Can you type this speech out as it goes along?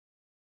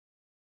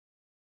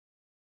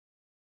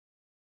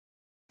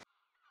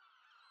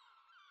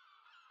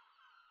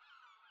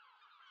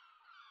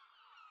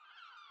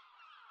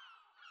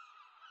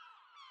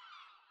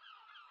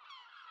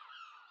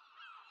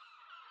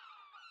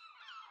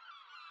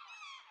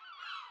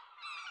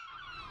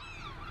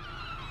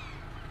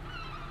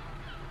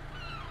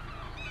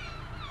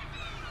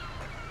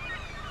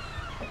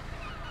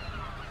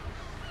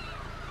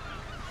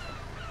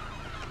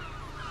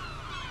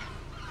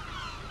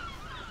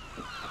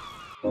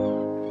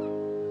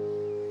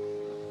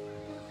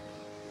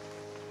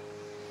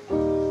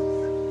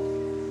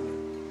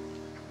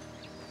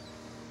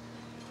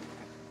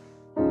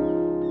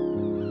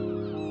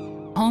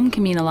Home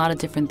can mean a lot of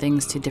different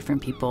things to different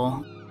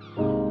people.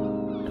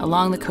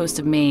 Along the coast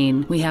of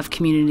Maine, we have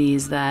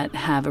communities that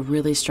have a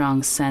really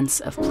strong sense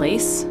of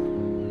place.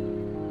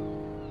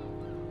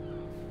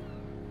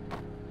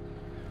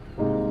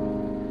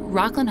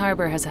 Rockland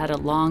Harbor has had a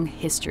long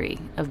history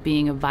of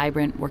being a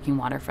vibrant working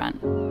waterfront.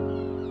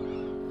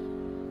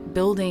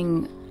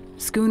 Building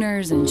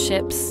schooners and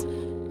ships,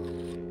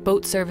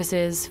 boat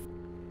services,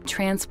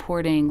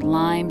 transporting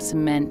lime,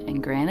 cement,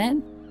 and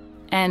granite,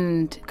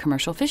 and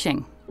commercial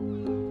fishing.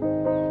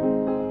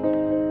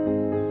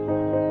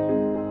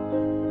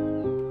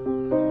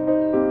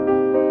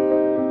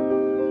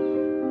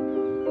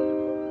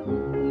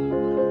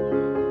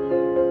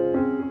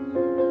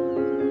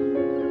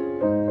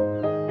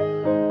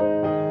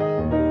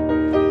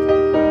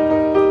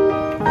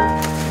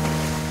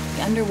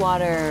 The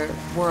underwater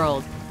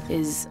world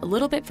is a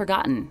little bit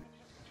forgotten.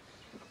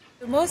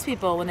 Most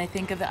people, when they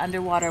think of the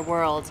underwater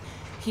world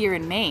here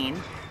in Maine,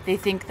 they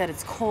think that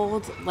it's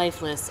cold,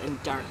 lifeless,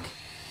 and dark.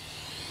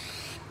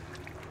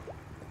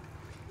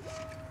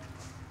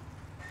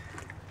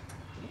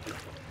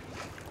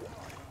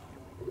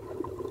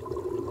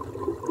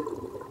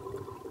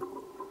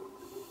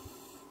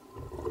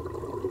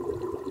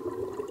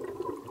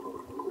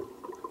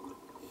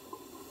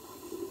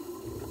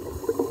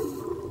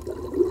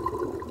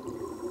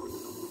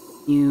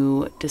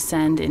 You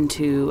descend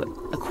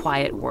into a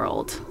quiet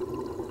world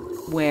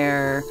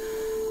where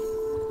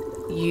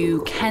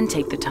you can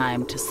take the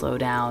time to slow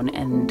down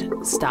and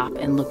stop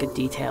and look at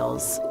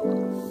details.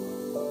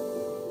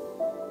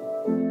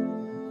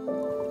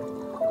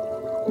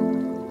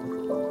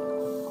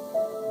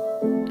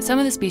 Some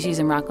of the species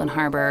in Rockland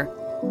Harbor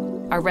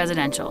are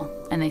residential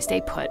and they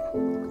stay put.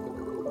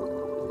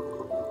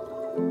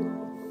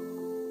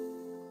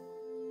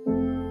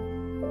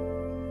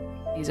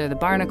 These are the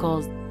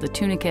barnacles, the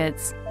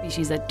tunicates,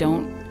 species that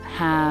don't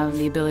have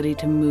the ability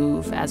to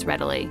move as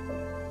readily.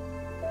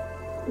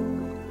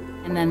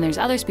 And then there's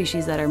other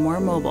species that are more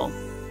mobile.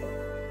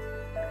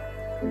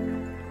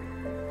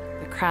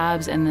 The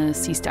crabs and the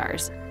sea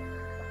stars.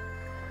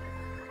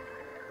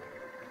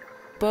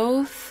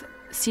 Both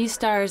sea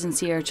stars and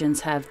sea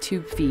urchins have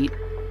tube feet,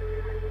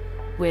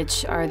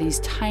 which are these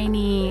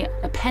tiny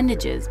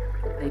appendages.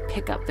 They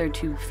pick up their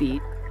tube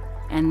feet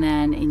and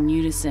then in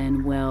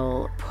unison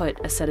will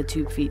put a set of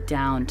tube feet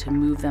down to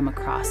move them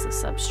across the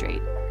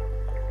substrate.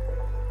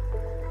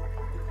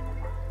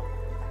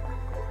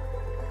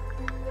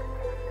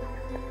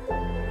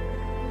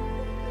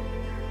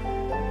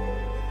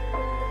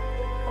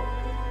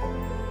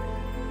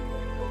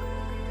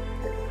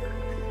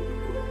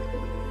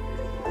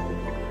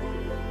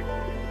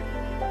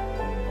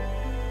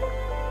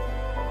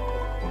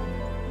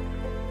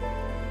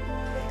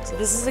 So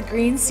this is a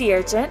green sea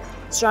urchin,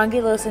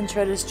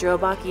 Strongylocentrotus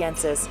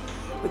drobochiensis,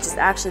 which is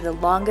actually the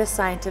longest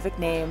scientific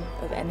name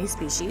of any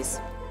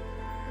species.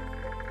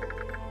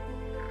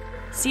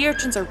 Sea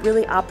urchins are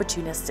really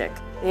opportunistic.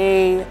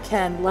 They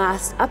can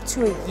last up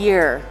to a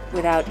year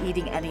without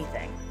eating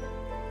anything.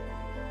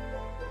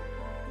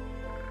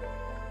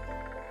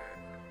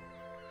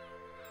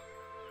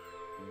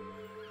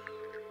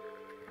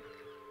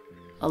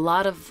 A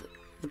lot of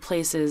the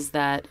places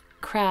that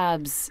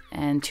crabs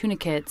and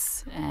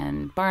tunicates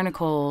and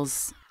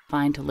barnacles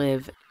find to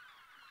live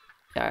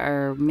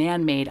are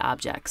man-made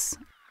objects.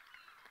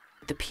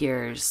 The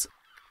piers,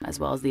 as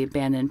well as the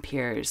abandoned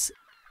piers,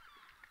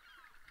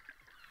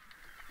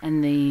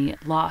 and the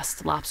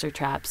lost lobster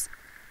traps.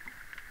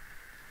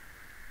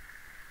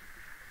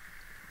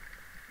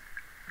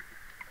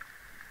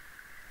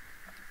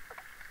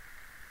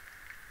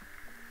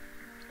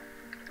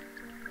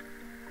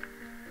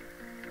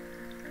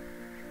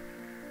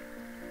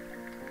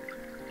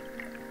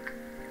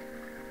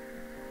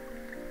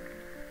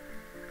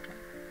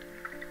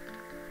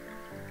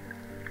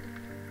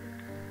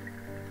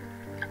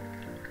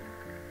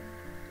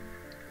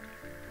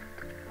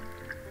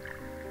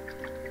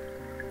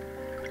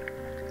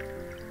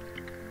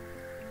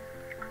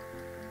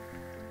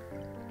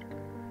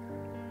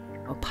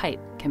 A pipe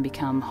can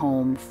become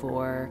home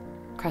for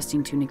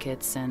crusting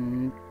tunicates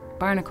and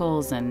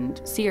barnacles and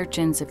sea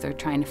urchins if they're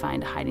trying to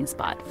find a hiding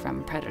spot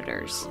from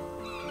predators.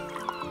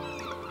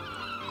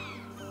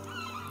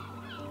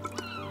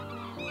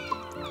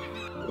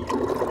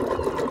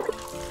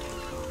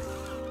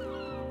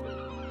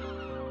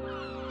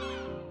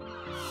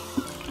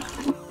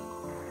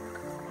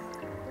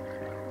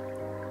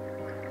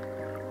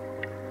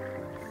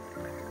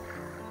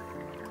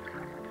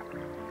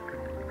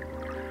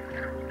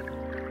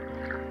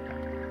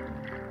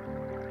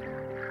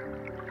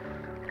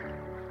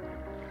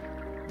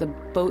 The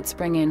boats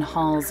bring in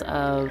hauls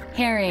of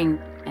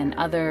herring and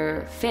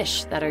other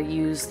fish that are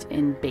used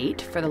in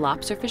bait for the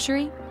lobster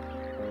fishery.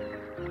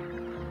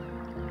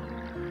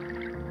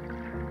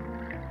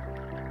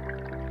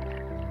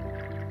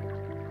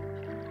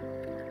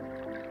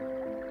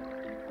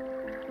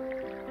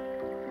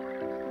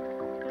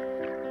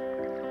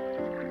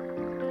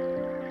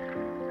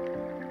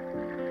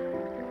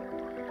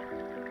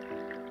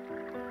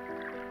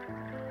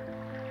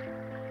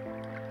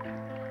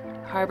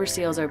 Harbor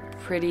seals are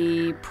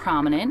pretty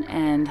prominent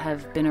and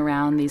have been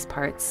around these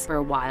parts for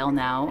a while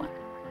now.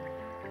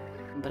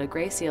 But a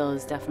gray seal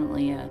is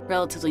definitely a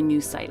relatively new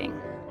sighting.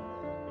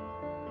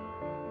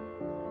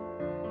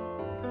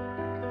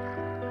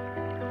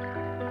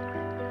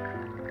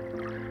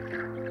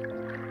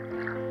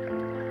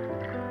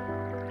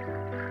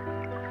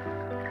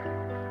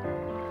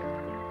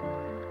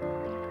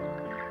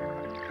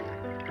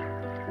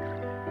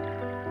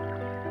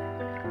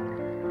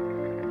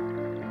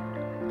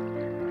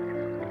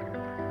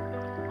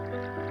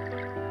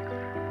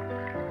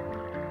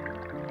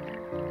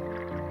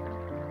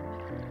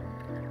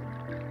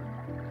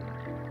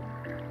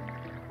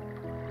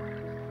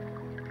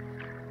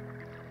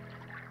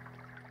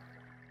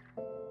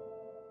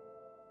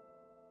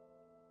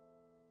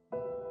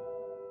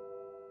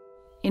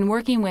 In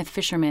working with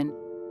fishermen,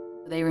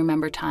 they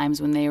remember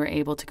times when they were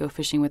able to go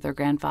fishing with their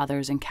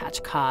grandfathers and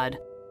catch cod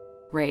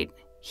right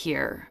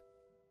here.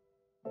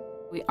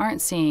 We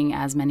aren't seeing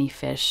as many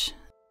fish.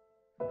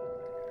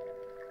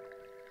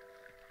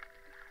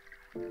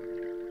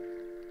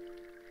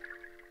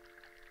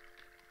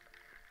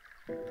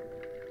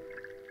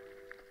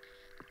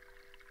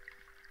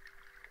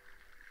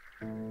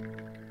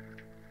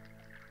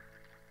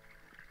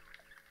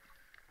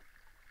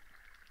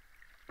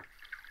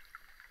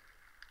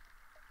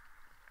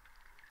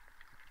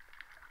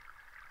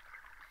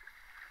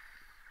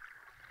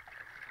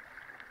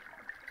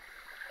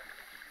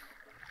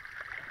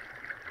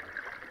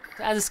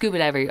 As a scuba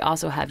diver, you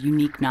also have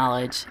unique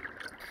knowledge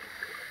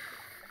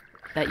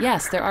that,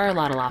 yes, there are a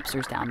lot of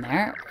lobsters down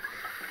there.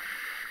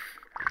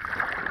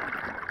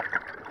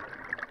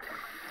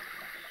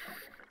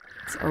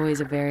 It's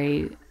always a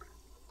very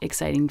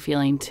exciting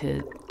feeling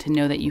to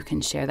know that you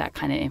can share that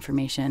kind of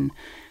information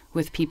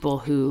with people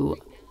who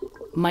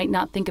might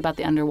not think about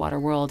the underwater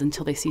world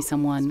until they see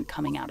someone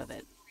coming out of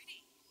it.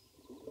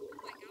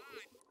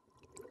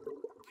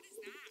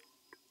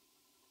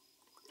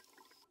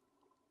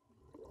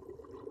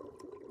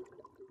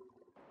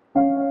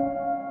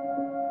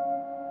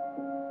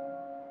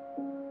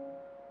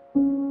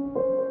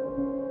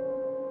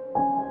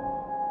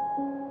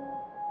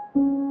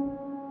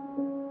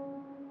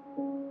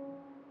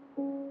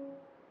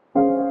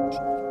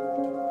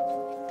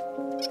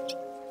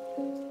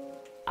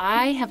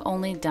 I have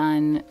only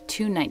done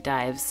 2 night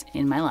dives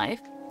in my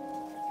life.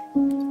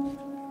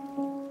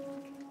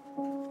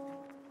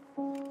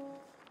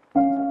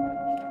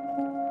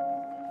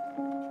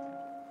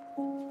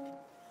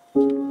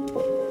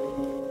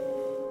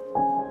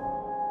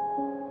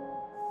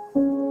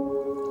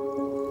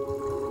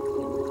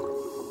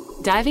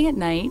 Diving at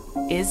night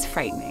is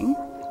frightening.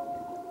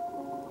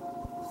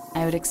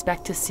 I would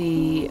expect to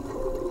see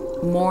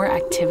more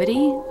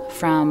activity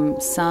from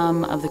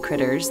some of the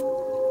critters.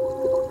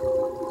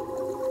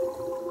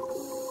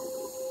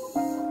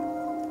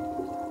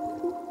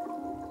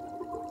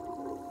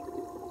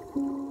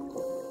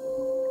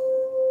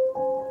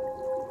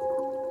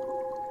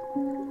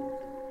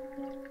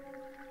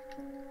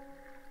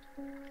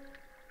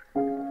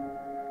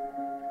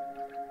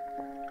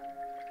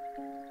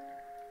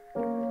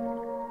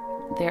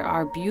 There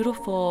are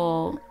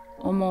beautiful,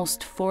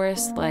 almost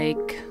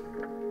forest-like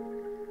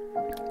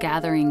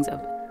gatherings of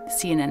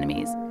sea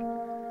anemones.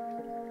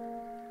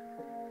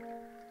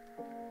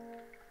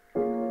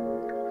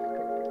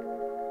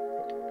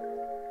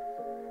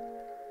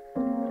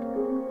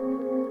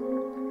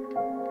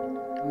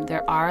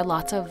 There are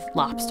lots of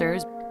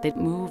lobsters. They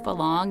move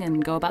along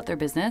and go about their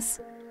business.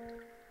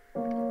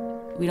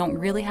 We don't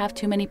really have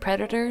too many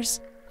predators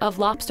of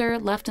lobster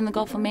left in the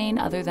Gulf of Maine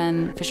other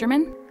than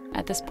fishermen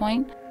at this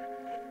point.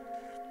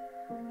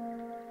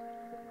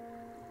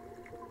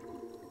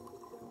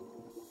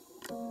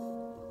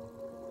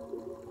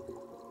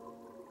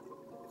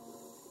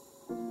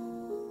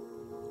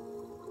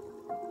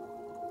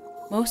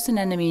 Most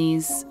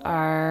anemones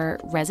are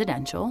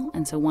residential,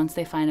 and so once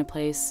they find a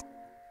place,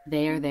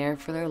 they are there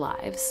for their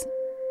lives.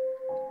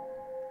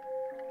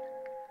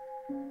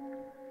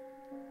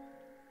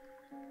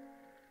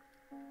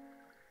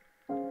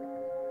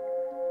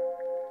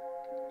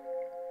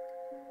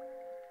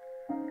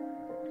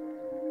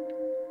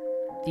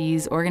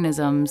 These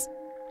organisms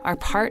are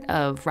part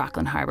of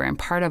Rockland Harbor and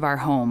part of our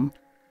home,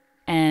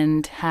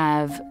 and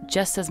have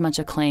just as much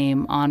a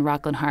claim on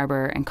Rockland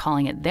Harbor and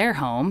calling it their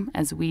home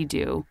as we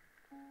do.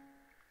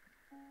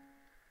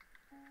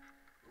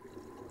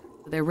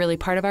 They're really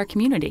part of our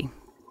community.